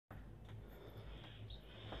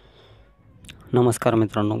नमस्कार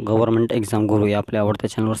मित्रांनो, government exam गुरु या आपल्या आवडत्या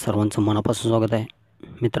चॅनलवर सर्वांचं मनापासून स्वागत आहे.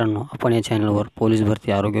 मित्रांनो, आपण या चॅनलवर पोलीस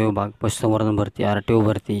भरती, आरोग्य विभाग, पशुसंवर्धन भरती, RTO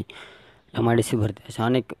भरती, MIDC भरती अशा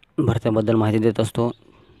अनेक भरत्यांबद्दल माहिती देत असतो.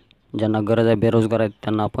 ज्यांना गरज आहे, बेरोजगार आहेत,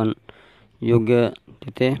 त्यांना आपण योग्य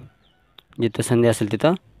तिथे जिथे संधी असेल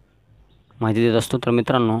तिथं माहिती देत असतो. तर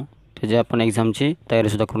मित्रांनो, त्याची आपण एक्झामची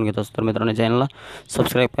तयारीसुद्धा करून घेत असतो. तर मित्रांनो, चॅनलला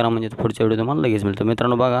सबस्क्राईब करा म्हणजे पुढच्या व्हिडिओ तुम्हाला लगेच मिळतं.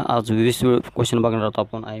 मित्रांनो बघा, आज 20 क्वेश्चन बघणार आहोत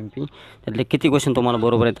आपण IMP. त्यातले किती क्वेश्चन तुम्हाला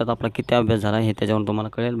बरोबर येतात, आपला किती अभ्यास झाला हे त्याच्यावरून तुम्हाला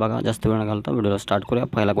कळेल. बघा, जास्त वेळ न घालता व्हिडिओला स्टार्ट करूया.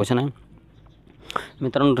 पहिला क्वेश्चन आहे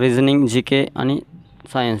मित्रांनो, रिझनिंग, GK आणि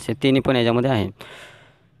सायन्स हे तिन्ही पण याच्यामध्ये आहे.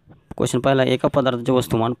 क्वेश्चन पहिला, एका पदार्थाचे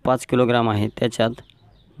वस्तुमान 5 किलोग्राम आहे, त्याच्यात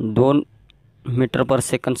 2 मीटर पर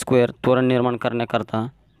सेकंद स्क्वेअर त्वरण निर्माण करण्याकरता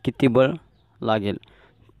किती बळ लागेल?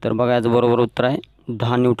 तर बघा, याचं बरोबर उत्तर आहे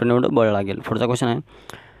 10 न्यूटन एवढं बळ लागेल. पुढचा क्वेश्चन आहे,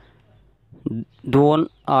 2,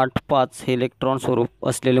 8, 5 हे इलेक्ट्रॉन स्वरूप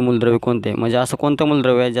असलेले मूलद्रव्य कोणते? म्हणजे असं कोणतं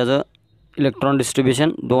मूलद्रव्य आहे ज्याचं इलेक्ट्रॉन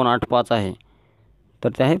डिस्ट्रीब्युशन 2, 8, 5 आहे? तर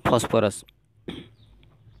ते आहे फॉस्फरस.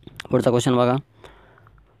 पुढचा क्वेश्चन बघा,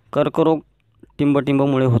 कर्करोग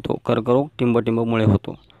टिंबटिंबमुळे होतो. कर्करोग टिंबटिंबमुळे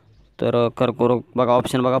होतो. तर कर्करोग बघा,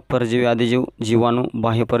 ऑप्शन बघा, परजीवी, आदिजीव, जीवाणू,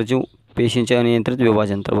 बाह्य परजीव, पेशींचे अनियंत्रित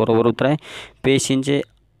विभाजन. तर बरोबर उत्तर आहे पेशींचे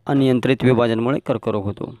अनियंत्रित विभाजनामुळे कर्करोग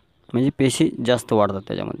होतो, म्हणजे पेशी जास्त वाढतात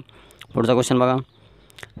त्याच्यामध्ये. पुढचा क्वेश्चन बघा,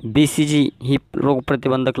 BCG ही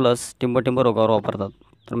रोगप्रतिबंधक लस टिंबटिंब रोगावर वापरतात.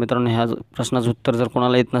 तर मित्रांनो, ह्या प्रश्नाचं उत्तर जर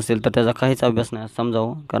कोणाला येत नसेल तर त्याचा काहीच अभ्यास नाही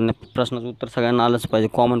समजावं, कारण प्रश्नाचं उत्तर सगळ्यांना आलंच पाहिजे.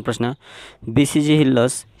 कॉमन प्रश्न, BCG ही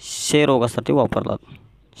लस क्षयरोगासाठी वापरतात.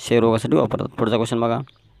 क्षयरोगासाठी वापरतात. पुढचा क्वेश्चन बघा,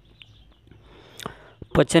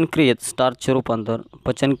 पचनक्रियेत स्टार्चचे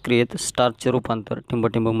रूपांतर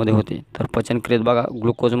टिंबटिंबमध्ये होते. तर पचनक्रियेत बघा,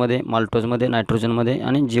 ग्लुकोजमध्ये, माल्टोजमध्ये, नायट्रोजनमध्ये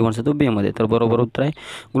आणि जीवनसत्व B मध्ये. तर बरोबर उत्तर आहे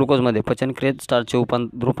ग्लुकोजमध्ये. पचनक्रियेत स्टार्चचे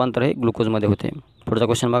रूपांतर हे ग्लुकोजमध्ये होते. पुढचा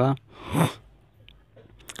क्वेश्चन बघा,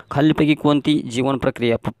 खालीलपैकी कोणती जीवन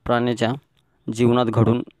प्रक्रिया प्राण्याच्या जीवनात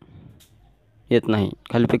घडून येत नाही?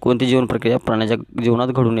 खालीलपैकी कोणती जीवन प्रक्रिया प्राण्याच्या जीवनात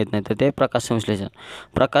घडून येत नाही? तर ते प्रकाश संश्लेषण.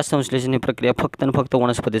 प्रकाश संश्लेषण ही प्रक्रिया फक्त आणि फक्त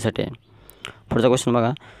वनस्पतीसाठी आहे. पुढचा क्वेश्चन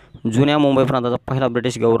बघा, जुन्या मुंबई प्रांताचा पहिला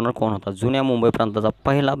ब्रिटिश गव्हर्नर कोण होता? जुन्या मुंबई प्रांताचा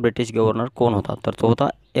पहिला ब्रिटिश गव्हर्नर कोण होता? तर तो होता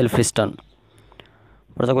एल्फिन्स्टन.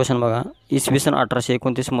 पुढचा क्वेश्चन बघा, इसवी सन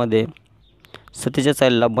 1829 मध्ये सतीच्या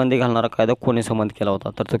चालीला बंदी घालणारा कायदा कोणी संमत केला होता?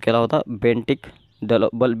 तर तो केला होता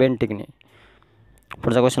बेंटिकने.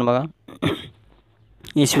 पुढचा क्वेश्चन बघा,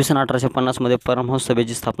 इसवी सन 1850 मध्ये परमहंस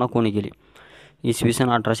सभेची स्थापना कोणी केली? इसवी सन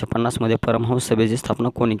 1850 मध्ये परमहंस सभेची स्थापना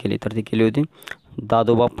कोणी केली? तर ती केली होती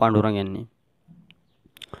दादोबा पांडुरंग यांनी.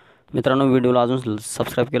 मित्रांनो, व्हिडिओला अजून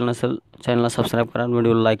सबस्क्राईब केलं नसेल चॅनलला सबस्क्राईब करा,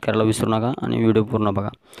 व्हिडिओला लाईक करायला विसरू नका आणि व्हिडिओ पूर्ण बघा.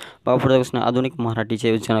 पुढचा क्वेश्चन, आधुनिक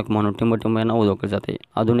मराठीचे जनक म्हणून टिंबटिंब यांना ओळखले जाते.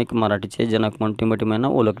 आधुनिक मराठीचे जनक म्हणून टिंबटिंब यांना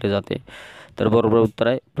ओळखले जाते. तर बरोबर उत्तर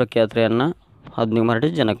आहे प्रख्यात्रे यांना आधुनिक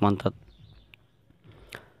मराठीचे जनक म्हणतात.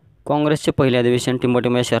 काँग्रेसचे पहिले अधिवेशन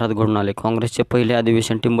टिंबटिंब या शहरात घडून आले. काँग्रेसचे पहिले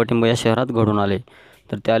अधिवेशन टिंबटिंब या शहरात घडून आले.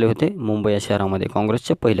 तर ते आले होते मुंबई या शहरामध्ये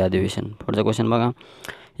काँग्रेसचे पहिले अधिवेशन. पुढचा क्वेश्चन बघा,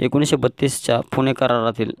 1932च्या पुणे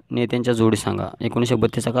करारातील नेत्यांच्या जोडी सांगा.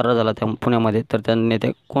 1932चा करार झाला त्या पुण्यामध्ये, तर त्या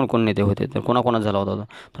नेते कोण नेते होते? तर कोणाकोणात झाला होता?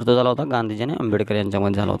 तर तो झाला होता गांधीजी आणि आंबेडकर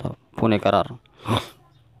यांच्यामध्ये झाला होता पुणे करार.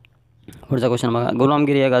 पुढचा क्वेश्चन बघा,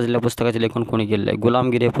 गुलामगिरी या गाजलेल्या पुस्तकाचे लेखन कोणी केलेलं आहे?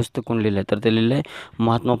 गुलामगिरी हे पुस्तक कोणी लिहिलं आहे? तर ते लिहिलं आहे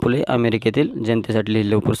महात्मा फुले. अमेरिकेतील जनतेसाठी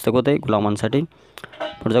लिहिलेलं पुस्तक होतं, गुलामांसाठी.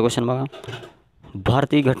 पुढचा क्वेश्चन बघा,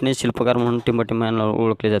 भारतीय घटनेचे शिल्पकार म्हणून टिंबटिंब यांना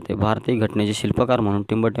ओळखले जाते. भारतीय घटनेचे शिल्पकार म्हणून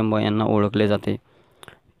टिंबटिंब यांना ओळखले जाते.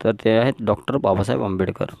 तर ते आहेत डॉक्टर बाबासाहेब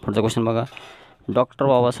आंबेडकर. पुढचा क्वेश्चन बघा, डॉक्टर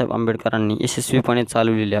बाबासाहेब आंबेडकरांनी यशस्वीपणे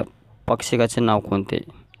चालवलेल्या पाक्षिकाचे नाव कोणते?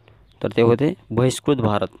 तर ते होते बहिष्कृत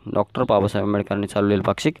भारत. डॉक्टर बाबासाहेब आंबेडकरांनी चालवलेले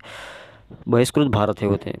पाक्षिक बहिष्कृत भारत हे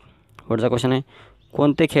होते. पुढचा क्वेश्चन आहे,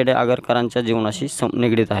 कोणते खेडे आगरकरांच्या जीवनाशी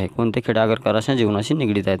निगडीत आहे? कोणते खेडे आगरकरांच्या जीवनाशी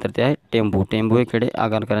निगडीत आहे? तर ते आहे टेंभू. टेंभू हे खेडे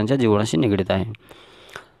आगरकरांच्या जीवनाशी निगडीत आहे.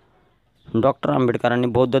 डॉक्टर आंबेडकरांनी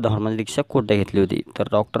बौद्ध धर्माची दीक्षा कुठे घेतली होती? तर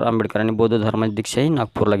डॉक्टर आंबेडकरांनी बौद्ध धर्माची दीक्षा ही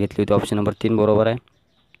नागपूरला घेतली होती. ऑप्शन नंबर 3 बरोबर आहे.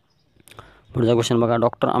 पुढचा क्वेश्चन बघा,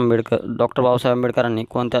 डॉक्टर बाबासाहेब आंबेडकरांनी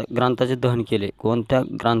कोणत्या ग्रंथाचे दहन केले? कोणत्या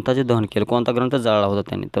ग्रंथ जाळला होता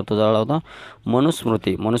त्यांनी? तर तो जाळला होता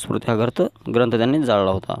मनुस्मृती. मनुस्मृती हा ग्रंथ त्यांनी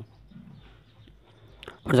जाळला होता.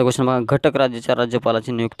 पुढचा क्वेश्चन बघा, घटक राज्याच्या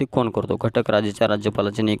राज्यपालाची नियुक्ती कोण करतो? घटक राज्याच्या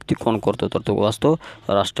राज्यपालाची नियुक्ती कोण करतो? तर तो असतो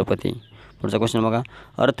राष्ट्रपती. पुढचा क्वेश्चन बघा,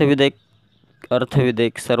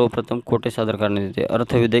 अर्थविधेयक सर्वप्रथम कोठे सादर करण्यात येते?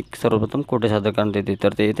 अर्थविधेयक सर्वप्रथम कोठे सादर करण्यात येते?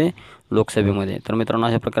 तर ते येते लोकसभेमध्ये. तर मित्रांनो,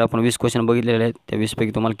 अशा प्रकारे आपण 20 क्वेश्चन बघितलेले आहेत. त्या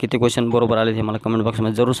 20पैकी तुम्हाला किती क्वेश्चन बरोबर आले हे मला कमेंट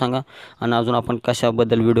बॉक्समध्ये जरूर सांगा. आणि अजून आपण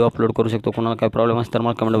कशाबद्दल व्हिडिओ अपलोड करू शकतो, कोणाला काही प्रॉब्लेम असेल तर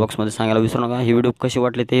मला कमेंट बॉक्समध्ये सांगायला विसरू नका. ही व्हिडिओ कशी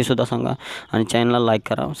वाटली तेही सुद्धा सांगा आणि चॅनलला लाईक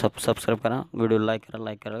करा, सबस्क्राईब करा. व्हिडिओला लाईक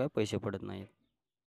करायला काही पैसे पडत नाहीत.